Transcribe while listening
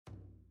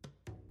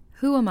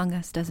Who among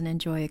us doesn't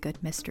enjoy a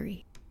good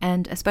mystery?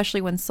 And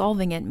especially when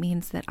solving it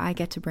means that I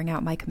get to bring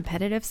out my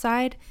competitive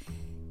side,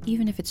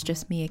 even if it's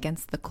just me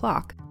against the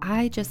clock.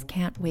 I just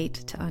can't wait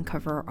to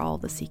uncover all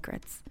the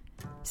secrets.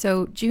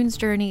 So June's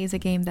Journey is a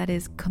game that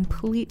is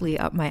completely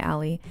up my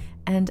alley,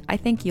 and I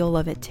think you'll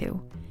love it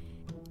too.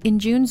 In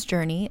June's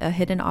Journey, a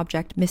hidden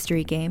object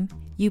mystery game,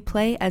 you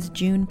play as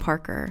June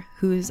Parker,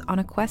 who's on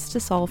a quest to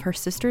solve her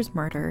sister's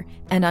murder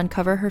and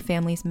uncover her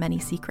family's many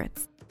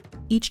secrets.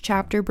 Each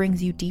chapter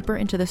brings you deeper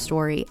into the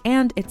story,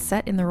 and it's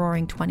set in the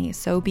Roaring '20s,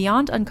 so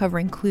beyond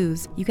uncovering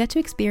clues, you get to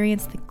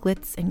experience the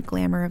glitz and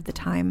glamour of the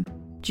time.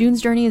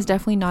 June's Journey is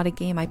definitely not a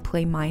game I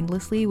play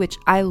mindlessly, which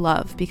I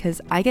love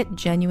because I get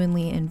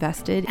genuinely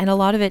invested, and a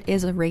lot of it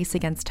is a race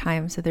against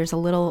time, so there's a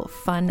little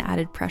fun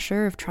added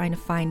pressure of trying to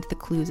find the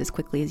clues as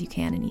quickly as you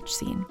can in each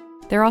scene.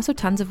 There are also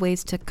tons of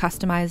ways to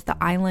customize the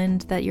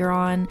island that you're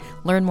on,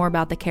 learn more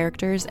about the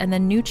characters, and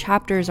then new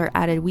chapters are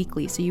added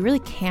weekly, so you really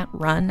can't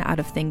run out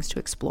of things to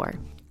explore.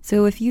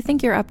 So if you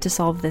think you're up to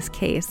solve this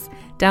case,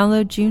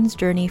 download June's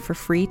Journey for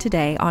free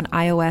today on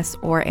iOS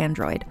or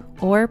Android,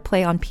 or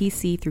play on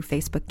PC through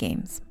Facebook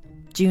Games.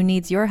 June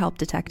needs your help,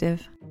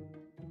 detective.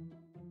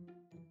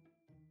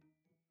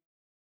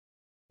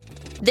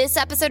 This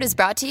episode is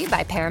brought to you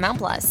by Paramount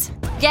Plus.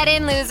 Get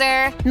in,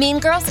 loser! Mean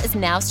Girls is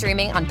now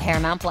streaming on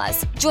Paramount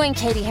Plus. Join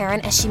Katie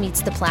Heron as she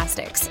meets the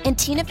plastics in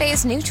Tina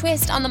Fey's new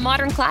twist on the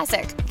modern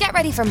classic. Get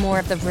ready for more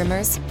of the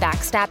rumors,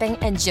 backstabbing,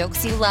 and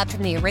jokes you loved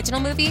from the original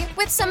movie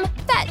with some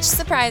fetch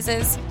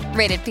surprises.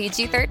 Rated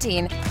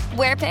PG-13.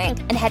 Wear pink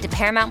and head to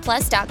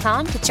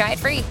ParamountPlus.com to try it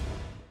free.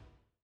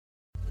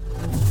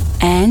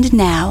 And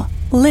now,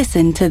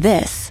 listen to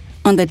this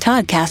on the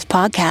Toddcast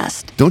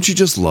podcast. Don't you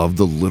just love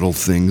the little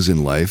things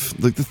in life?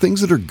 Like the things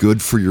that are good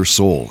for your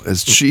soul.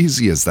 As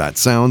cheesy as that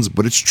sounds,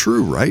 but it's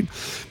true, right?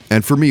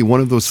 And for me,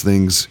 one of those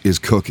things is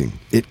cooking.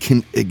 It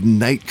can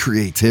ignite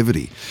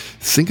creativity.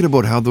 Thinking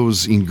about how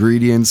those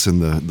ingredients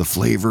and the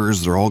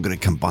flavors, they're all going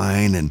to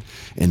combine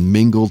and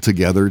mingle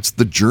together. It's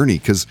the journey,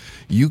 because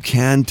you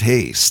can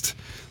taste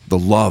the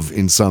love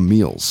in some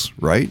meals,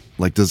 right?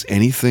 Like, does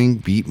anything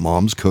beat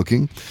mom's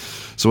cooking?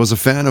 So as a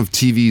fan of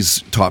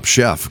TV's Top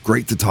Chef,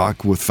 great to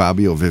talk with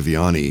Fabio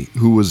Viviani,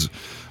 who was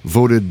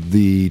voted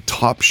the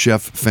Top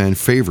Chef fan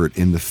favorite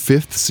in the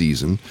 5th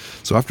season.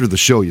 So after the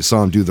show, you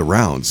saw him do the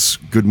rounds.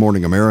 Good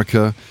Morning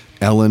America,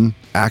 Ellen,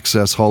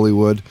 Access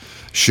Hollywood,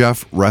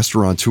 chef,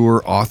 restaurateur,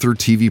 author,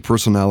 TV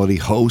personality,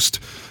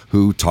 host,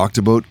 who talked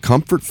about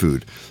comfort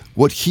food,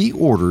 what he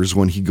orders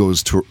when he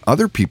goes to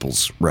other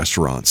people's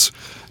restaurants.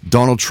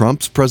 Donald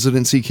Trump's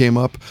presidency came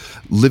up,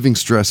 living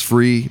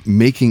stress-free,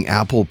 making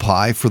apple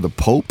pie for the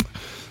Pope.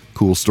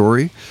 Cool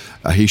story.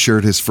 He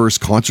shared his first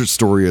concert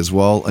story as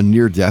well, a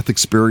near-death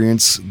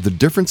experience, the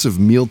difference of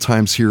meal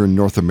times here in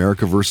North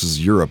America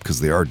versus Europe,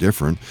 because they are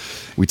different.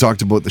 We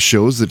talked about the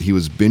shows that he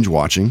was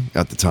binge-watching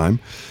at the time,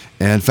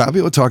 and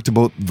Fabio talked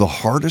about the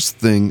hardest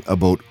thing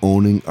about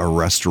owning a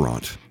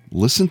restaurant.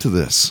 Listen to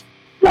this.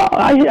 No,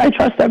 I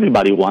trust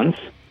everybody once.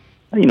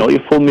 You know, you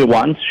fool me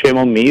once, shame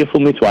on me. You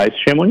fool me twice,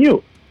 shame on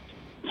you.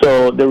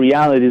 So the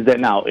reality is that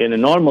now, in a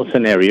normal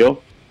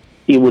scenario,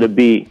 it would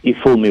be, you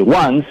fool me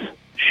once,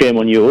 shame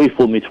on you. You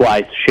fool me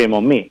twice, shame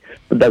on me.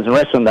 But that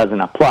restaurant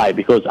doesn't apply,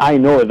 because I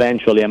know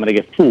eventually I'm going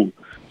to get fooled.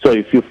 So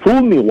if you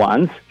fool me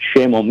once,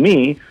 shame on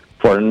me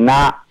for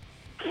not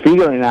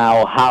figuring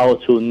out how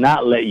to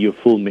not let you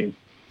fool me.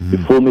 You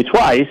fool me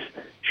twice,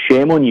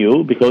 shame on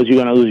you, because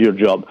you're going to lose your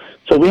job.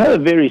 So we have a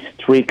very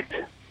strict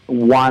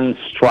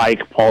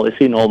one-strike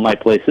policy in all my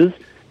places.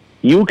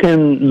 You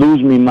can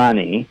lose me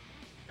money,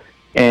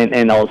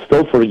 and I'll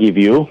still forgive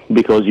you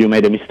because you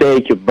made a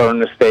mistake, you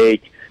burned a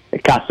steak, the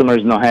customer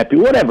is not happy,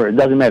 whatever, it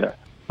doesn't matter.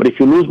 But if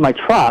you lose my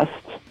trust,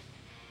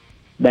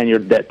 then you're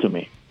dead to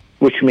me,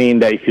 which means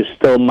that if you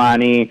steal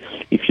money,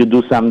 if you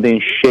do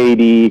something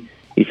shady,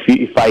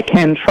 if I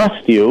can't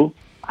trust you,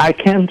 I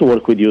can't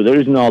work with you. There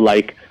is no,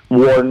 like,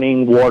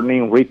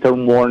 warning,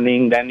 return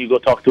warning, then you go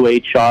talk to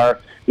HR,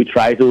 we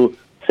try to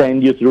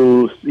send you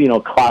through,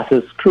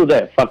 classes. Screw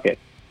that, fuck it.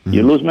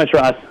 You lose my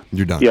trust,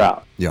 you're done. You're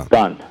out. Yeah.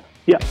 Done.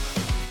 Yeah.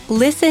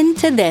 Listen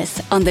to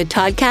this on the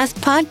Toddcast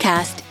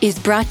podcast is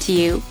brought to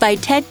you by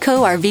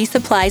Tedco RV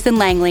Supplies in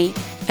Langley,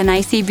 an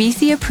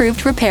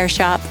ICBC-approved repair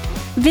shop.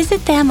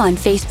 Visit them on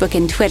Facebook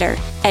and Twitter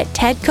at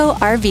Tedco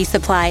RV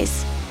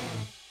Supplies.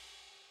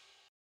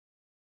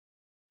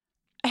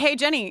 Hey,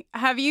 Jenny,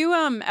 have you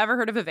ever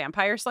heard of a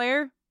vampire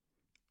slayer?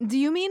 Do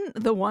you mean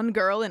the one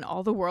girl in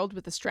all the world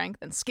with the strength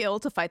and skill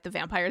to fight the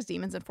vampires,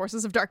 demons, and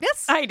forces of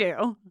darkness? I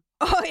do.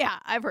 Oh, yeah,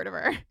 I've heard of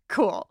her.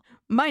 Cool.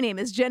 My name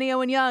is Jenny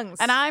Owen Youngs.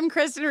 And I'm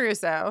Kristen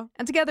Russo.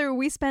 And together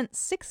we spent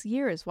 6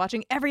 years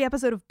watching every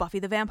episode of Buffy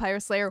the Vampire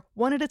Slayer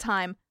one at a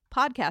time,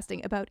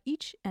 podcasting about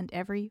each and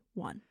every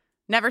one.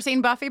 Never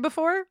seen Buffy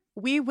before?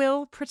 We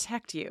will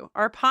protect you.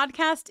 Our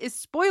podcast is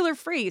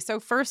spoiler-free, so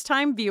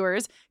first-time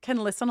viewers can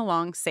listen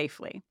along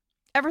safely.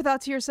 Ever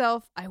thought to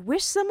yourself, I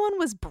wish someone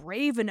was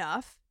brave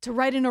enough to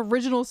write an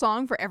original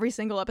song for every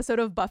single episode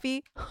of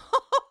Buffy?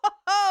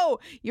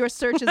 Your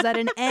search is at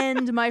an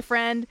end, my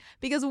friend,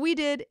 because we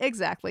did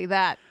exactly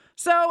that.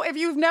 So if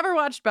you've never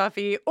watched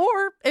Buffy,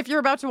 or if you're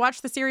about to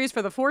watch the series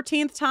for the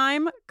 14th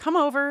time, come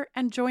over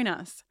and join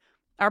us.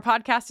 Our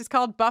podcast is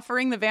called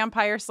Buffering the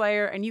Vampire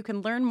Slayer, and you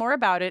can learn more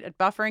about it at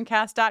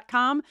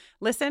bufferingcast.com.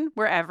 Listen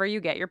wherever you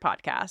get your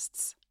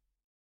podcasts.